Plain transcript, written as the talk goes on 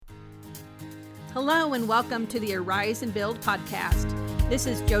Hello and welcome to the Arise and Build podcast. This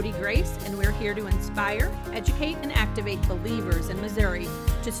is Jody Grace, and we're here to inspire, educate, and activate believers in Missouri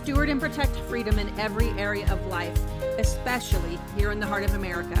to steward and protect freedom in every area of life, especially here in the heart of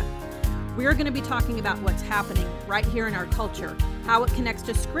America. We are going to be talking about what's happening right here in our culture, how it connects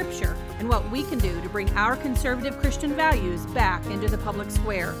to Scripture, and what we can do to bring our conservative Christian values back into the public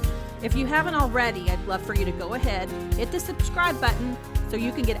square. If you haven't already, I'd love for you to go ahead, hit the subscribe button so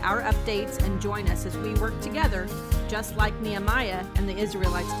you can get our updates and join us as we work together, just like Nehemiah and the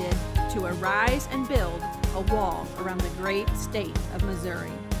Israelites did, to arise and build a wall around the great state of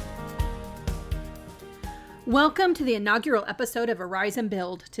Missouri. Welcome to the inaugural episode of Arise and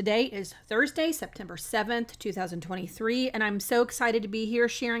Build. Today is Thursday, September 7th, 2023, and I'm so excited to be here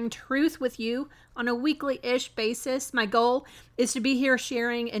sharing truth with you on a weekly-ish basis. My goal is to be here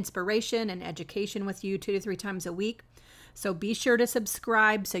sharing inspiration and education with you 2 to 3 times a week. So be sure to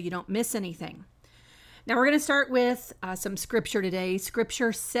subscribe so you don't miss anything. Now we're going to start with some scripture today.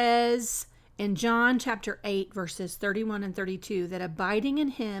 Scripture says in John chapter 8, verses 31 and 32, that abiding in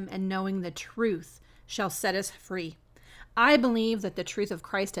him and knowing the truth shall set us free. I believe that the truth of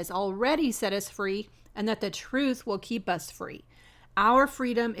Christ has already set us free and that the truth will keep us free. Our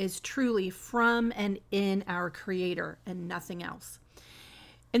freedom is truly from and in our Creator and nothing else.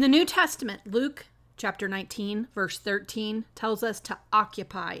 In the New Testament, Luke chapter 19, verse 13 tells us to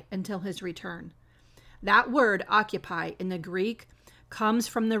occupy until his return. That word occupy in the Greek comes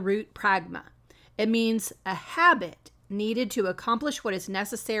from the root pragma. It means a habit needed to accomplish what is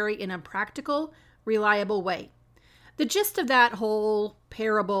necessary in a practical, reliable way. The gist of that whole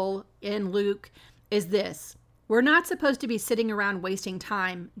parable in Luke is this: we're not supposed to be sitting around wasting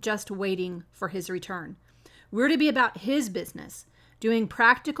time just waiting for his return. We're to be about his business, doing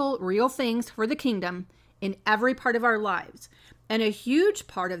practical, real things for the kingdom in every part of our lives. And a huge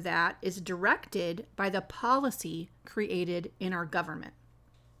part of that is directed by the policy created in our government.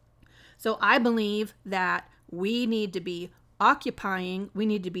 So I believe that we need to be occupying, we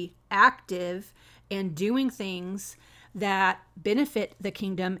need to be active and doing things that benefit the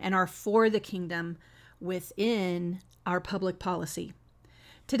kingdom and are for the kingdom within our public policy.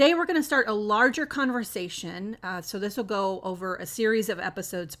 Today, we're going to start a larger conversation. So this will go over a series of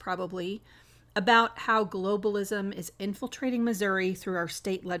episodes probably about how globalism is infiltrating Missouri through our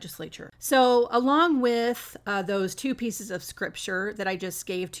state legislature. So along with those 2 pieces of scripture that I just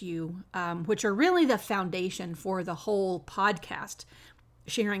gave to you, which are really the foundation for the whole podcast,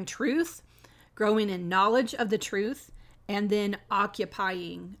 sharing truth, growing in knowledge of the truth, and then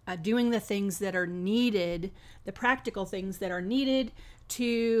occupying, doing the things that are needed, the practical things that are needed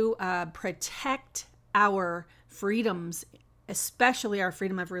to protect our freedoms, especially our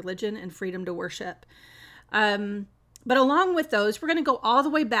freedom of religion and freedom to worship. But along with those, we're going to go all the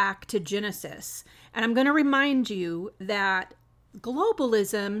way back to Genesis. And I'm going to remind you that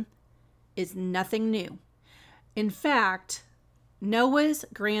globalism is nothing new. In fact, Noah's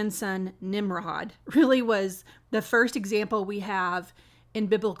grandson Nimrod really was the first example we have in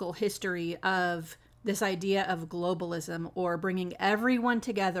biblical history of this idea of globalism, or bringing everyone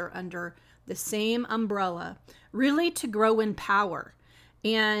together under the same umbrella, really to grow in power.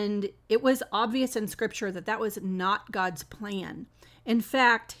 And it was obvious in Scripture that that was not God's plan. In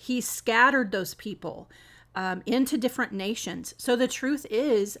fact, he scattered those people into different nations. So the truth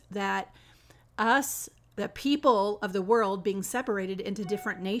is that us, the people of the world, being separated into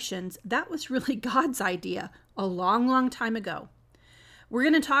different nations, that was really God's idea a long, long time ago. We're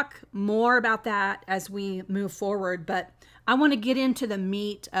going to talk more about that as we move forward, but I want to get into the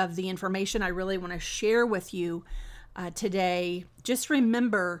meat of the information I really want to share with you today. Just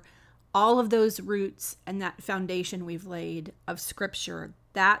remember all of those roots and that foundation we've laid of Scripture.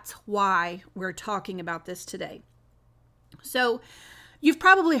 That's why we're talking about this today. So you've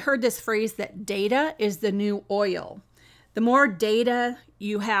probably heard this phrase that data is the new oil. The more data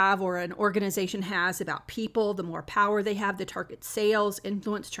you have or an organization has about people, the more power they have to target sales,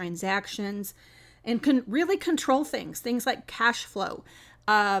 influence transactions, and can really control things like cash flow,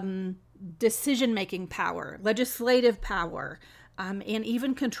 decision-making power, legislative power, and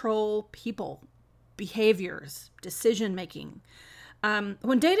even control people, behaviors, decision-making.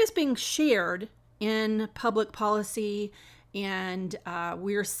 When data is being shared in public policy, and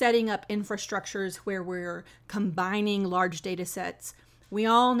we're setting up infrastructures where we're combining large data sets, we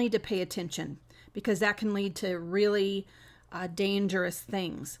all need to pay attention because that can lead to really dangerous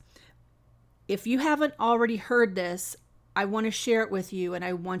things. If you haven't already heard this, I want to share it with you and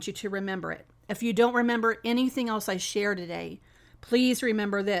I want you to remember it. If you don't remember anything else I share today, please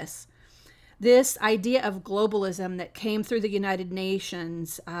remember this: This idea of globalism that came through the United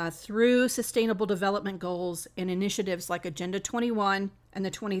Nations, through Sustainable Development Goals and initiatives like Agenda 21 and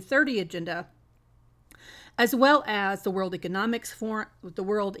the 2030 Agenda, as well as the World Economic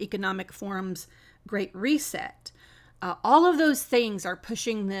Forum's Great Reset. All of those things are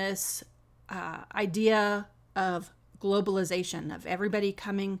pushing this idea of globalization, of everybody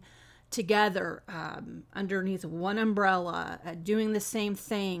coming together underneath one umbrella, doing the same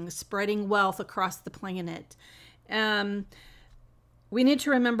thing, spreading wealth across the planet. We need to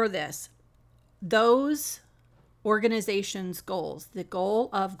remember this. Those organizations' goals, the goal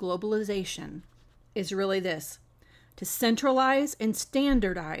of globalization is really this: to centralize and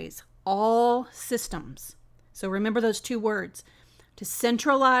standardize all systems. So remember those two words: to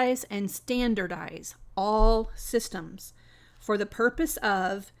centralize and standardize all systems for the purpose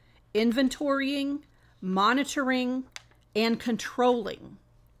of inventorying, monitoring, and controlling.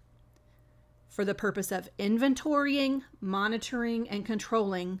 For the purpose of inventorying, monitoring, and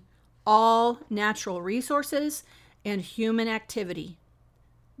controlling all natural resources and human activity.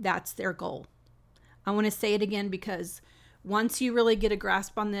 That's their goal. I want to say it again because once you really get a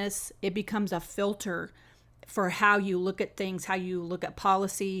grasp on this, it becomes a filter for how you look at things, how you look at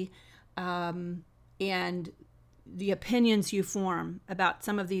policy, and the opinions you form about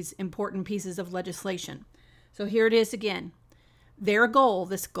some of these important pieces of legislation. So here it is again. Their goal,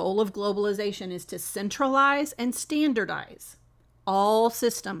 this goal of globalization, is to centralize and standardize all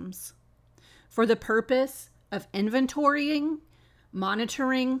systems for the purpose of inventorying,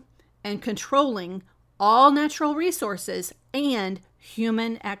 monitoring, and controlling all natural resources and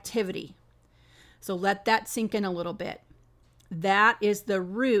human activity. So let that sink in a little bit. That is the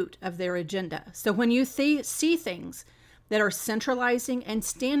root of their agenda. So when you see things that are centralizing and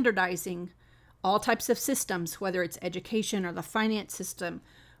standardizing all types of systems, whether it's education or the finance system,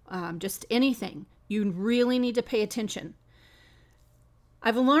 just anything, you really need to pay attention.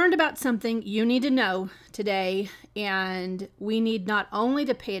 I've learned about something you need to know today, and we need not only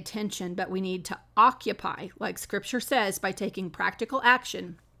to pay attention, but we need to occupy, like Scripture says, by taking practical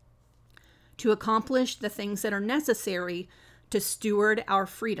action to accomplish the things that are necessary to steward our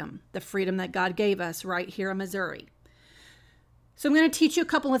freedom, the freedom that God gave us right here in Missouri. So I'm going to teach you a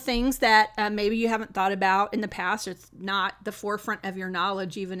couple of things that maybe you haven't thought about in the past. It's not the forefront of your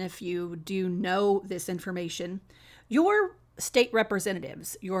knowledge, even if you do know this information. Your state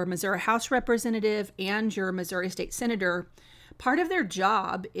representatives, your Missouri House representative and your Missouri State Senator, part of their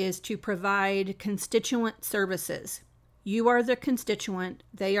job is to provide constituent services. You are the constituent,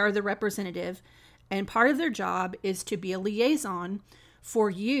 they are the representative, and part of their job is to be a liaison for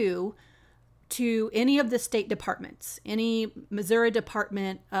you to any of the state departments, any Missouri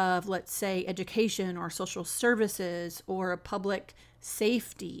Department of, let's say, Education or Social Services or Public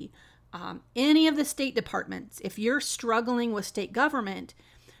Safety, any of the state departments. If you're struggling with state government,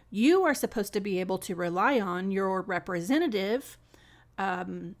 you are supposed to be able to rely on your representative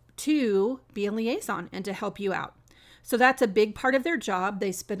to be a liaison and to help you out. So that's a big part of their job.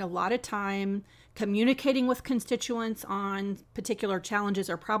 They spend a lot of time communicating with constituents on particular challenges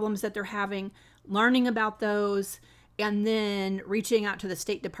or problems that they're having, learning about those, and then reaching out to the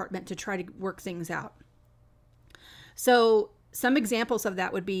State Department to try to work things out. So some examples of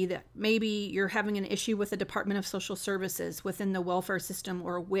that would be that maybe you're having an issue with the Department of Social Services within the welfare system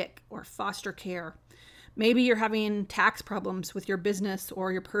or WIC or foster care. Maybe you're having tax problems with your business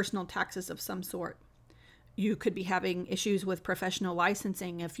or your personal taxes of some sort. You could be having issues with professional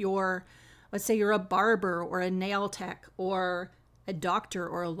licensing if you're, let's say you're a barber or a nail tech or a doctor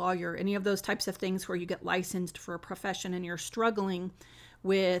or a lawyer, any of those types of things where you get licensed for a profession and you're struggling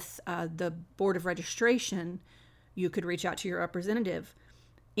with the Board of Registration, you could reach out to your representative.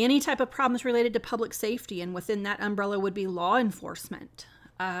 Any type of problems related to public safety, and within that umbrella would be law enforcement.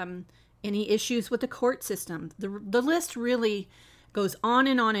 Any issues with the court system. The list really goes on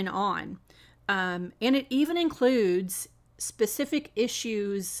and on and on. And it even includes specific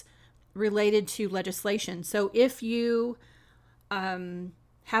issues related to legislation. So if you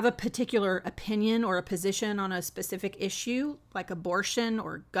have a particular opinion or a position on a specific issue, like abortion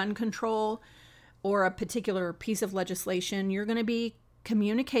or gun control, or a particular piece of legislation, you're going to be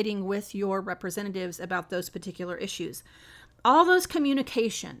communicating with your representatives about those particular issues. All those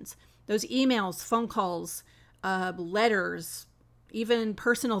communications, those emails, phone calls, letters, even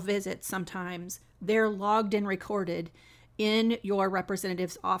personal visits sometimes, they're logged and recorded in your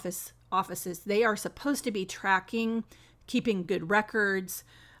representative's offices. They are supposed to be tracking, keeping good records,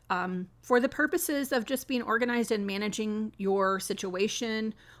 for the purposes of just being organized and managing your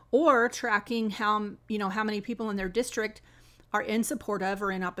situation, or tracking how many people in their district are in support of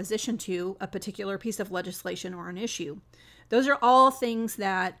or in opposition to a particular piece of legislation or an issue. Those are all things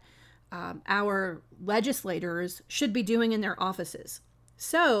that our legislators should be doing in their offices.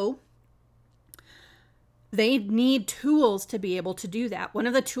 So they need tools to be able to do that. One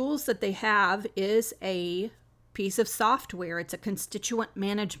of the tools that they have is a piece of software. It's a constituent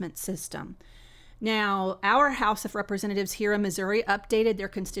management system. Now, our House of Representatives here in Missouri updated their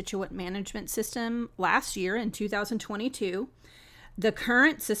constituent management system last year in 2022. The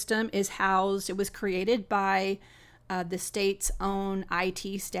current system it was created by the state's own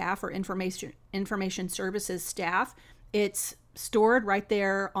IT staff or information services staff. It's stored right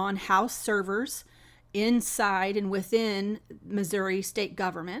there on House servers inside and within Missouri state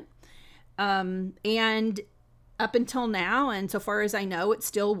government. And up until now, and so far as I know, it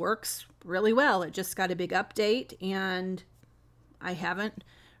still works really well. It just got a big update, and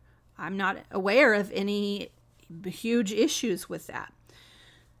I'm not aware of any huge issues with that.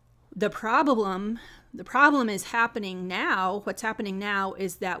 The problem is happening now. What's happening now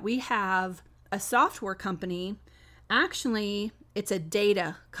is that we have a software company. Actually, it's a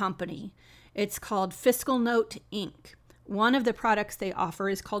data company. It's called Fiscal Note Inc. One of the products they offer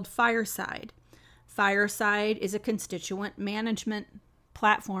is called Fireside. Fireside is a constituent management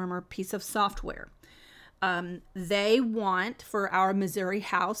platform or piece of software. They want for our Missouri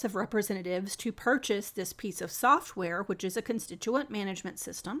House of Representatives to purchase this piece of software, which is a constituent management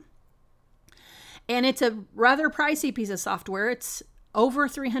system. And it's a rather pricey piece of software. It's over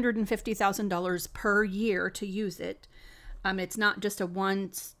 $350,000 per year to use it. It's not just a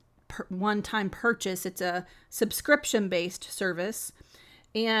one-time purchase. It's a subscription-based service.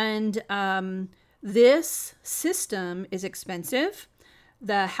 And this system is expensive.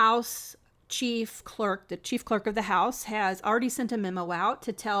 The House chief clerk of the House, has already sent a memo out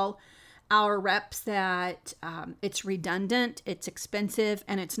to tell our reps that it's redundant, it's expensive,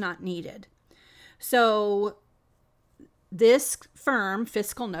 and it's not needed. So this firm,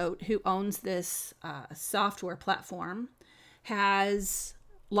 Fiscal Note, who owns this software platform, has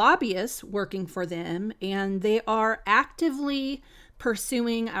lobbyists working for them, and they are actively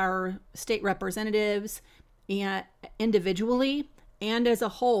pursuing our state representatives and individually and as a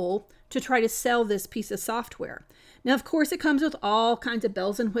whole to try to sell this piece of software. Now, of course, it comes with all kinds of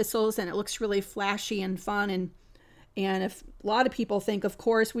bells and whistles, and it looks really flashy and fun. And if a lot of people think, of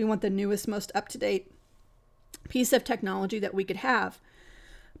course, we want the newest, most up-to-date piece of technology that we could have.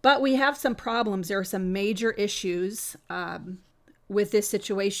 But we have some problems. There are some major issues with this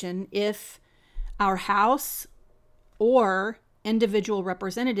situation if our House or individual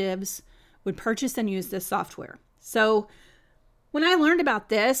representatives would purchase and use this software. So when I learned about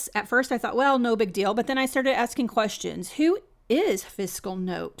this, at first I thought, well, no big deal. But then I started asking questions. Who is Fiscal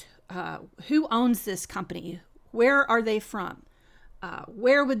Note? Who owns this company? Where are they from?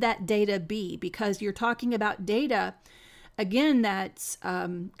 Where would that data be? Because you're talking about data, again, that's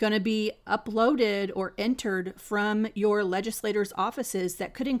going to be uploaded or entered from your legislators' offices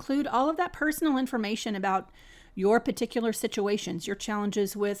that could include all of that personal information about your particular situations, your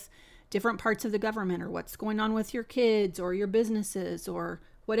challenges with different parts of the government, or what's going on with your kids or your businesses or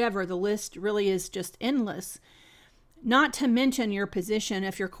whatever. The list really is just endless. Not to mention your position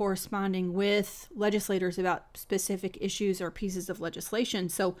if you're corresponding with legislators about specific issues or pieces of legislation.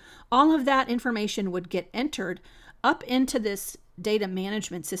 So all of that information would get entered up into this data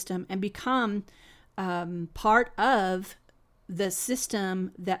management system and become part of the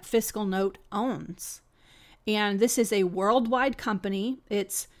system that Fiscal Note owns. And this is a worldwide company.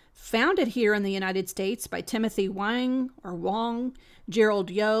 It's founded here in the United States by Timothy Wong,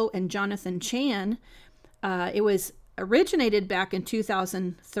 Gerald Yo, and Jonathan Chan. It was originated back in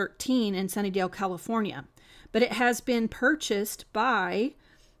 2013 in Sunnydale, California, but it has been purchased by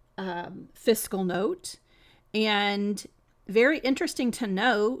Fiscal Note. And very interesting to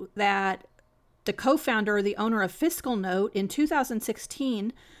know that the co-founder or the owner of Fiscal Note in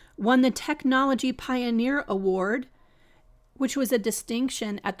 2016 won the Technology Pioneer Award, which was a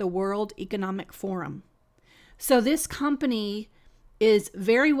distinction at the World Economic Forum. So this company is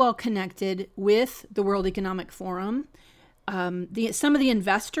very well connected with the World Economic Forum. Some of the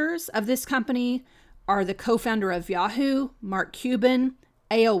investors of this company are the co-founder of Yahoo, Mark Cuban,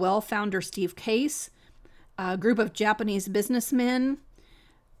 AOL founder Steve Case, a group of Japanese businessmen.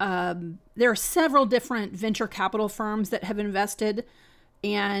 There are several different venture capital firms that have invested,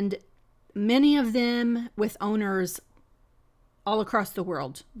 and many of them with owners all across the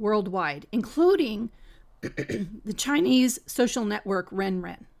world, worldwide, including the Chinese social network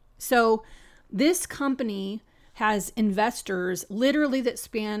Renren. So this company has investors literally that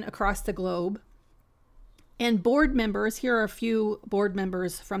span across the globe. And board members, here are a few board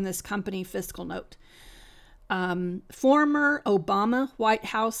members from this company, Fiscal Note. Former Obama White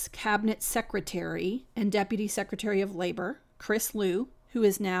House Cabinet Secretary and Deputy Secretary of Labor, Chris Liu, who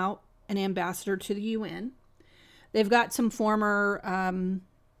is now an ambassador to the UN. They've got some former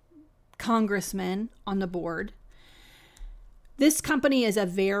congressmen on the board. This company is a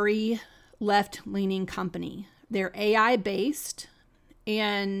very left-leaning company. They're AI-based,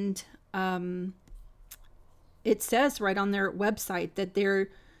 and it says right on their website that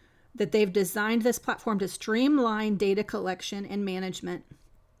they've designed this platform to streamline data collection and management,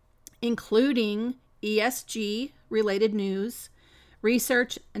 including ESG-related news,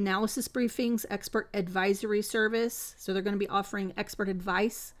 research, analysis briefings, expert advisory service. So they're going to be offering expert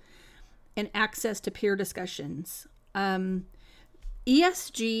advice and access to peer discussions. ESG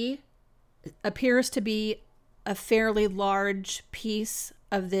appears to be a fairly large piece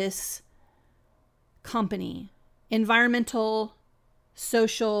of this company. Environmental,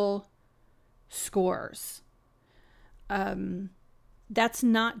 social scores. That's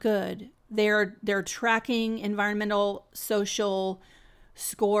not good. They're tracking environmental, social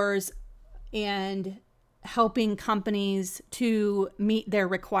scores and helping companies to meet their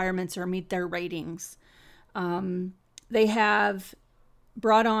requirements or meet their ratings. They have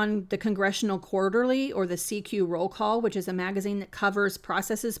brought on the Congressional Quarterly, or the CQ Roll Call, which is a magazine that covers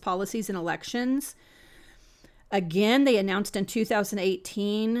processes, policies, and elections. Again, they announced in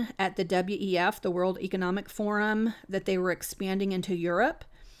 2018 at the WEF, the World Economic Forum, that they were expanding into Europe.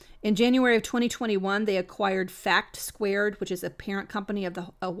 In January of 2021, they acquired Fact Squared, which is a parent company of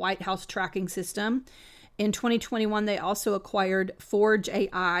a White House tracking system. In 2021, they also acquired Forge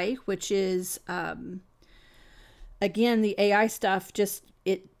AI, which is, again, the AI stuff.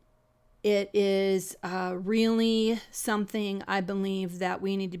 It is really something I believe that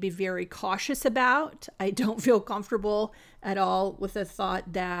we need to be very cautious about. I don't feel comfortable at all with the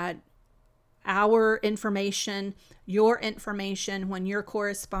thought that our information, your information, when you're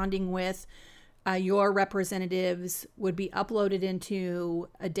corresponding with your representatives, would be uploaded into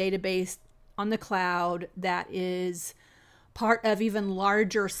a database on the cloud that is part of even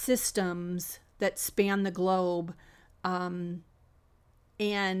larger systems that span the globe.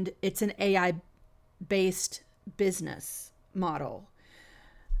 And it's an AI-based business model.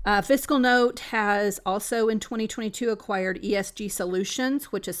 Fiscal Note has also in 2022 acquired ESG Solutions,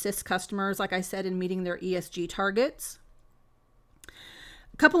 which assists customers, like I said, in meeting their ESG targets.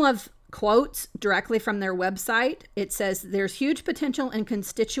 A couple of quotes directly from their website. It says, "There's huge potential in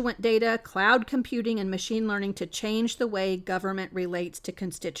constituent data, cloud computing, and machine learning to change the way government relates to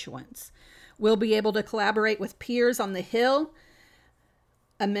constituents. We'll be able to collaborate with peers on the Hill,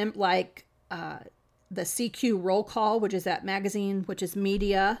 like the CQ Roll Call, which is that magazine, which is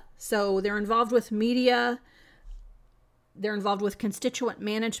media." So they're involved with media. They're involved with constituent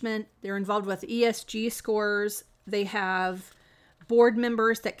management. They're involved with ESG scores. They have board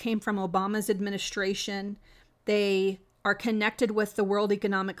members that came from Obama's administration. They are connected with the World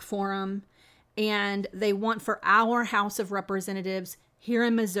Economic Forum. And they want for our House of Representatives here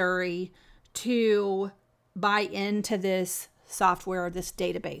in Missouri to buy into this software, this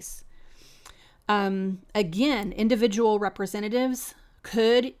database. Again, individual representatives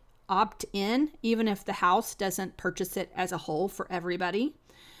could opt in, even if the House doesn't purchase it as a whole for everybody.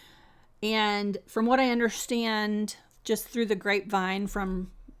 And from what I understand, just through the grapevine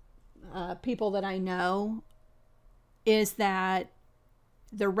from people that I know, is that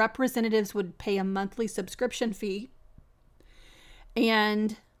the representatives would pay a monthly subscription fee.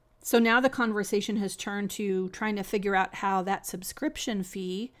 And so now the conversation has turned to trying to figure out how that subscription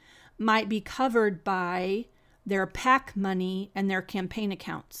fee might be covered by their PAC money and their campaign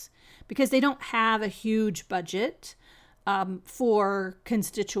accounts, because they don't have a huge budget for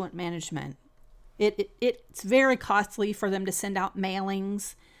constituent management. It's very costly for them to send out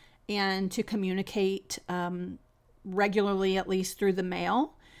mailings and to communicate regularly, at least through the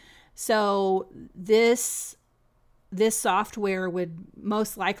mail. So this software would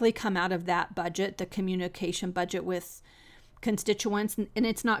most likely come out of that budget, the communication budget with constituents, and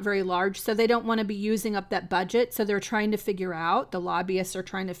it's not very large, so they don't want to be using up that budget. So they're trying to figure out, the lobbyists are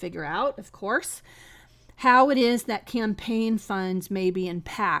trying to figure out, of course, how it is that campaign funds, maybe in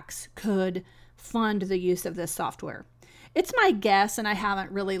PACs, could fund the use of this software. It's my guess, and I haven't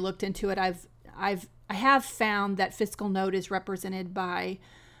really looked into it. I have found that Fiscal Note is represented by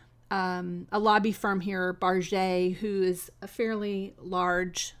a lobby firm here, Barget, who is a fairly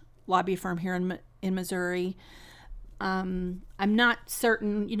large lobby firm here in Missouri. I'm not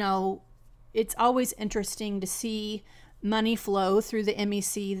certain, it's always interesting to see money flow through the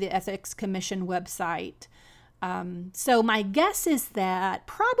MEC, the Ethics Commission website. So my guess is that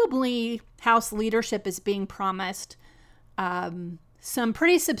probably House leadership is being promised some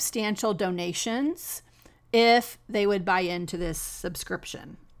pretty substantial donations if they would buy into this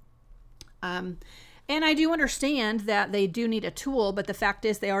subscription. And I do understand that they do need a tool, but the fact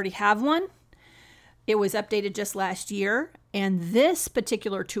is they already have one. It was updated just last year, and this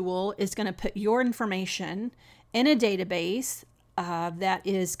particular tool is going to put your information in a database that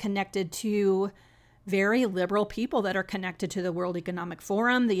is connected to very liberal people that are connected to the World Economic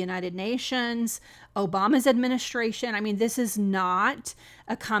Forum, the United Nations, Obama's administration. I mean, this is not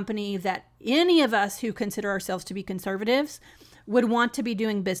a company that any of us who consider ourselves to be conservatives would want to be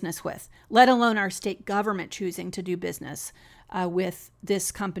doing business with, let alone our state government choosing to do business with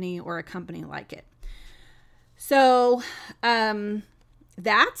this company or a company like it. So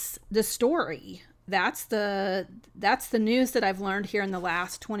that's the story. That's the news that I've learned here in the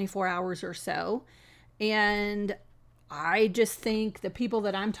last 24 hours or so. And I just think the people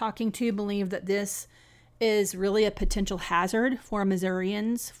that I'm talking to believe that this is really a potential hazard for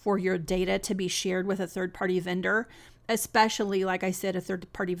Missourians for your data to be shared with a third-party vendor, especially, like I said, a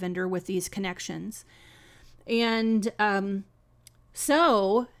third-party vendor with these connections. And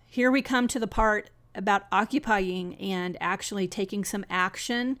so here we come to the part about occupying and actually taking some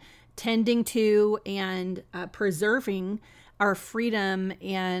action, tending to and preserving our freedom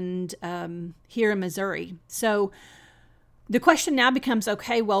and here in Missouri. So the question now becomes,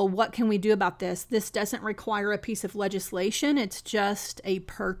 okay, well, what can we do about this? This doesn't require a piece of legislation. It's just a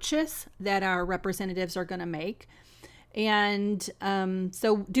purchase that our representatives are going to make. And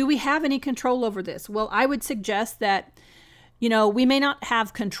so do we have any control over this? Well, I would suggest that, we may not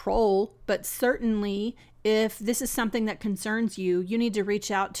have control, but certainly if this is something that concerns you, you need to reach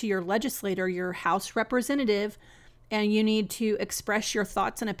out to your legislator, your House representative, and you need to express your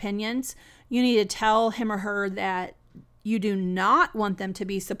thoughts and opinions. You need to tell him or her that you do not want them to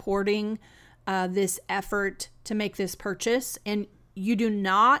be supporting this effort to make this purchase, and you do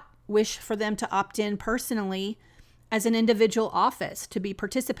not wish for them to opt in personally as an individual office to be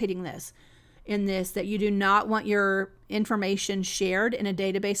participating in this, that you do not want your information shared in a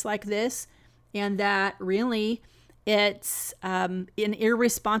database like this, and that really it's an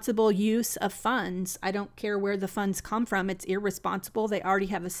irresponsible use of funds. I don't care where the funds come from. It's irresponsible. They already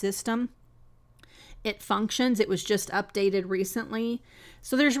have a system. It functions. It was just updated recently.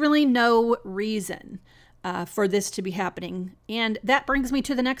 So there's really no reason for this to be happening. And that brings me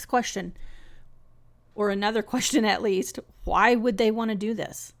to the next question, or another question at least. Why would they want to do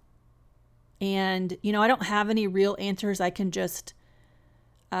this? And, I don't have any real answers. I can just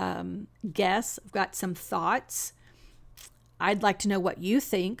guess. I've got some thoughts. I'd like to know what you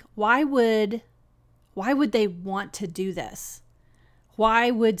think. Why would they want to do this? Why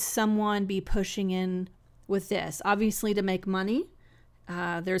would someone be pushing in with this? Obviously to make money.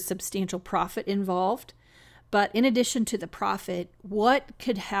 There's substantial profit involved. But in addition to the profit, what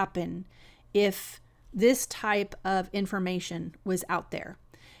could happen if this type of information was out there?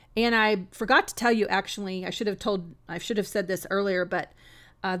 And I forgot to tell you, actually, I should have said this earlier, but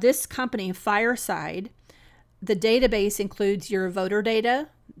this company, Fireside, the database includes your voter data.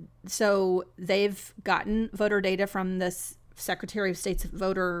 So they've gotten voter data from the Secretary of State's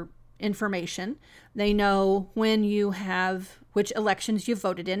voter information. They know which elections you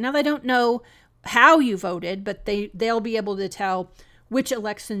voted in. Now, they don't know how you voted, but they'll be able to tell which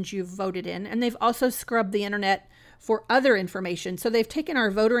elections you've voted in. And they've also scrubbed the internet for other information. So they've taken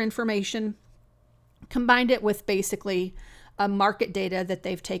our voter information, combined it with basically market data that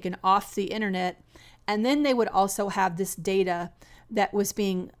they've taken off the internet. And then they would also have this data that was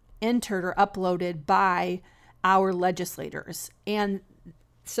being entered or uploaded by our legislators. And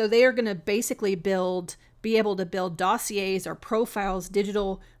so they are going to basically be able to build dossiers or profiles,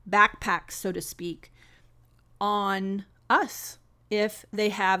 digital backpacks, so to speak, on us if they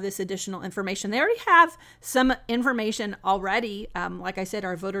have this additional information. They already have some information already. Like I said,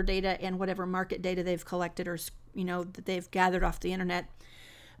 our voter data and whatever market data they've collected or, that they've gathered off the internet.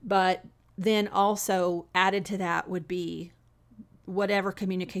 But then also added to that would be whatever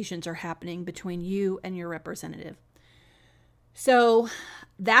communications are happening between you and your representative. So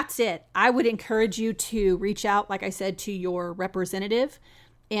that's it. I would encourage you to reach out, like I said, to your representative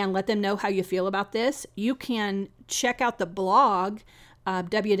and let them know how you feel about this. You can check out the blog,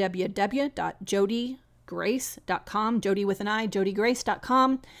 www.jodygrace.com, Jody with an I,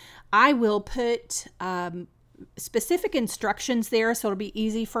 jodygrace.com. I will put specific instructions there, so it'll be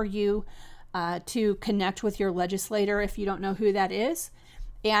easy for you to connect with your legislator if you don't know who that is,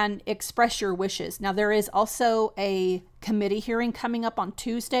 and express your wishes. Now, there is also a committee hearing coming up on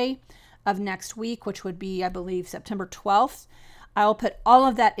Tuesday of next week, which would be, I believe, September 12th. I'll put all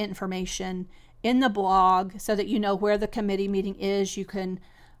of that information in the blog so that you know where the committee meeting is. You can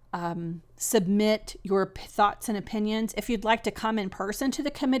submit your thoughts and opinions. If you'd like to come in person to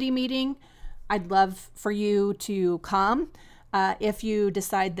the committee meeting, I'd love for you to come. If you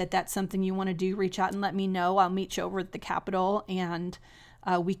decide that that's something you want to do, reach out and let me know. I'll meet you over at the Capitol, and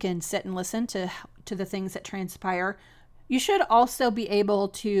we can sit and listen to the things that transpire. You should also be able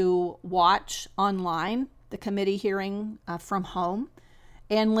to watch online the committee hearing from home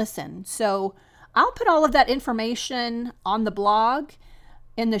and listen. So I'll put all of that information on the blog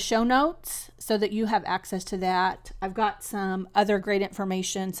in the show notes so that you have access to that. I've got some other great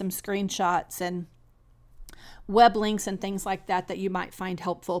information, some screenshots and web links and things like that you might find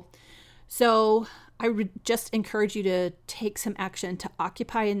helpful. So I would just encourage you to take some action to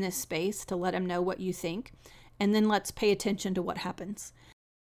occupy in this space, to let them know what you think, and then let's pay attention to what happens.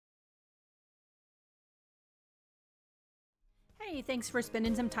 Hey, thanks for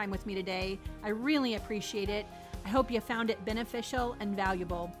spending some time with me today. I really appreciate it. I hope you found it beneficial and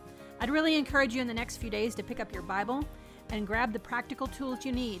valuable. I'd really encourage you in the next few days to pick up your Bible and grab the practical tools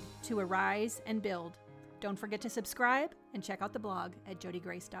you need to arise and build. Don't forget to subscribe and check out the blog at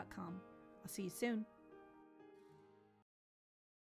jodygrace.com. I'll see you soon.